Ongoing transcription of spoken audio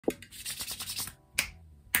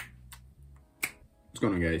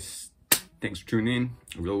going on, guys? Thanks for tuning in.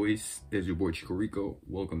 As always, this is your boy Chico Rico.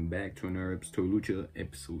 Welcome back to another episode of Lucha,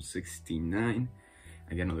 episode 69.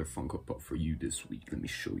 I got another Funko Pop for you this week. Let me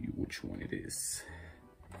show you which one it is.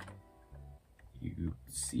 You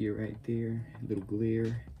see it right there, a little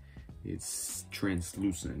glare. It's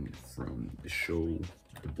translucent from the show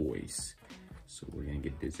The Boys. So we're gonna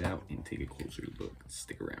get this out and take a closer look.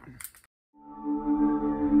 Stick around.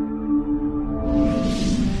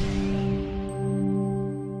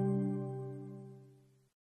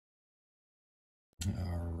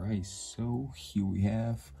 Alright, so here we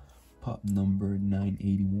have pop number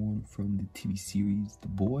 981 from the TV series The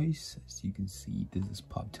Boys. As you can see, this is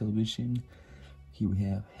pop television. Here we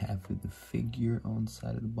have half of the figure on the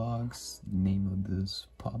side of the box. The name of this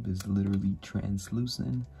pop is literally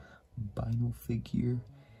translucent vinyl figure,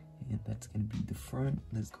 and that's gonna be the front.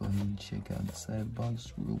 Let's go ahead and check out the side of the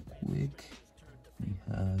box real quick. We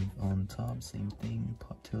have on top, same thing,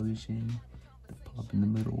 pop television, the pop in the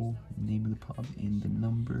middle, name of the pop, and the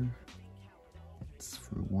number. That's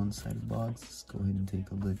for one side of the box. Let's go ahead and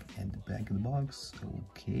take a look at the back of the box.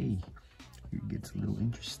 Okay, here it gets a little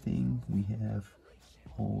interesting. We have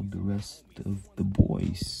all the rest of the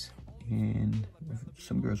boys and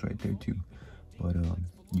some girls right there too, but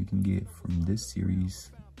you can get from this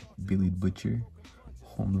series Billy the Butcher,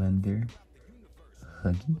 Homelander,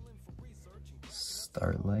 Huggy,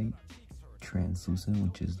 Starlight, Translucent,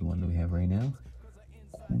 which is the one that we have right now,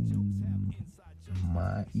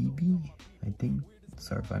 Maibi, I think,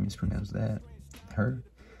 sorry if I mispronounced that, her,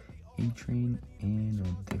 A-Train, and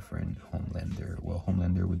a different Homelander, well,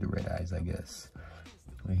 Homelander with the red eyes, I guess.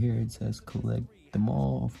 Right here it says collect them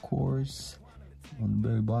all, of course. On the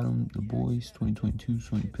very bottom, The Boys 2022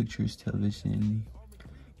 Sony Pictures Television,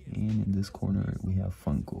 and in this corner we have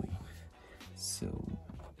Funko. So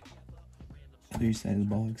other side of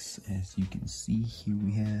the box, as you can see, here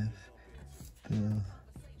we have the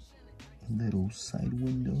little side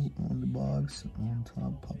window on the box. On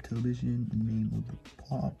top, pop television, name of the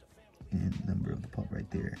pop, and number of the pop right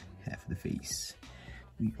there, half of the face.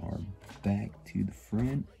 We are back to the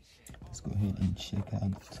front. Let's go ahead and check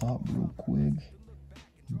out the top real quick.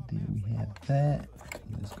 There we have that.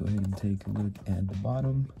 Let's go ahead and take a look at the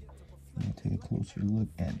bottom. We'll take a closer look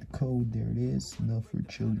at the code. There it is, enough for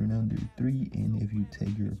children under 3. And if you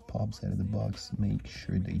take your pops out of the box, make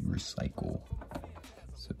sure they recycle.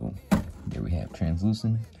 So there we have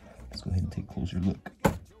translucent. Let's go ahead and take a closer look.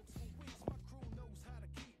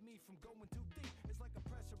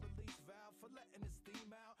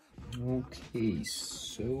 Okay,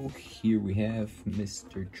 so here we have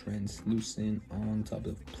Mr. Translucent on top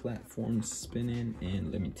of the platform spinning,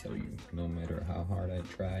 and let me tell you, no matter how hard I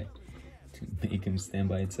try to make him stand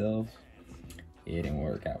by itself, it didn't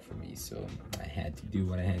work out for me. So I had to do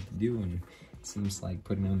what I had to do, and it seems like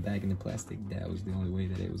putting him back in the plastic, that was the only way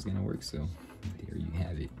that it was gonna work. So there you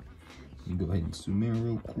have it. Let me go ahead and zoom in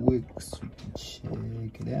real quick so you can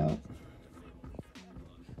check it out.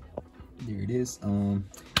 There it is.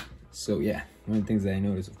 So yeah, one of the things that I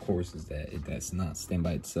noticed, of course, is that it does not stand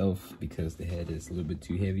by itself because the head is a little bit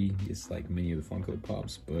too heavy, just like many of the Funko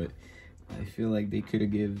Pops. But I feel like they could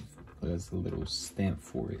have given us a little stamp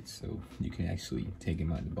for it, so you can actually take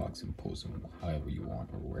him out of the box and pose him however you want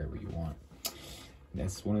or wherever you want.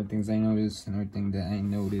 That's one of the things I noticed. Another thing that I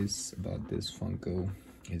noticed about this Funko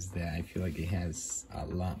is that I feel like it has a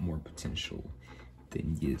lot more potential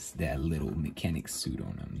than just that little mechanic suit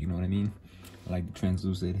on him. You know what I mean? I like the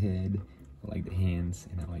translucent head, I like the hands,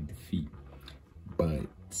 and I like the feet. But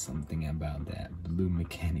something about that blue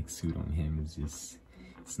mechanic suit on him is just,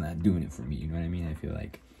 it's not doing it for me. You know what I mean? I feel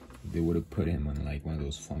like they would have put him on like one of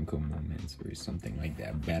those Funko moments or something like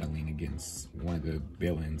that, battling against one of the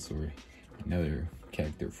villains or another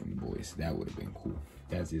character from The Boys. That would have been cool.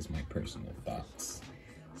 That's just my personal thoughts.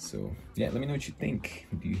 So yeah, let me know what you think.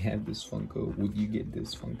 Do you have this Funko? Would you get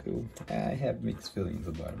this Funko? I have mixed feelings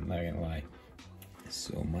about it, I'm not gonna lie.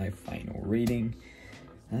 So my final rating,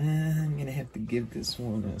 I'm gonna have to give this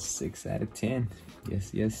one a 6 out of 10.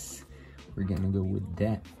 Yes, we're gonna go with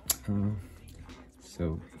that.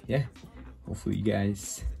 So yeah, hopefully you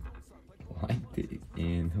guys liked it,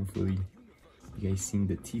 and hopefully you guys seen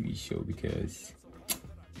the TV show, because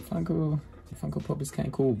the Funko Pop is kind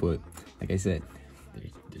of cool, but like I said,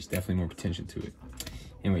 there's definitely more potential to it.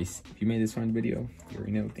 Anyways, if you made this far in the video, you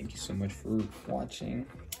already know. Thank you so much for watching.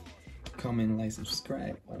 Comment, like,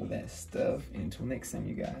 subscribe, all that stuff. And until next time,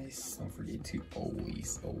 you guys, don't forget to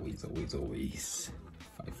always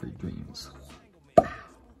fight for your dreams.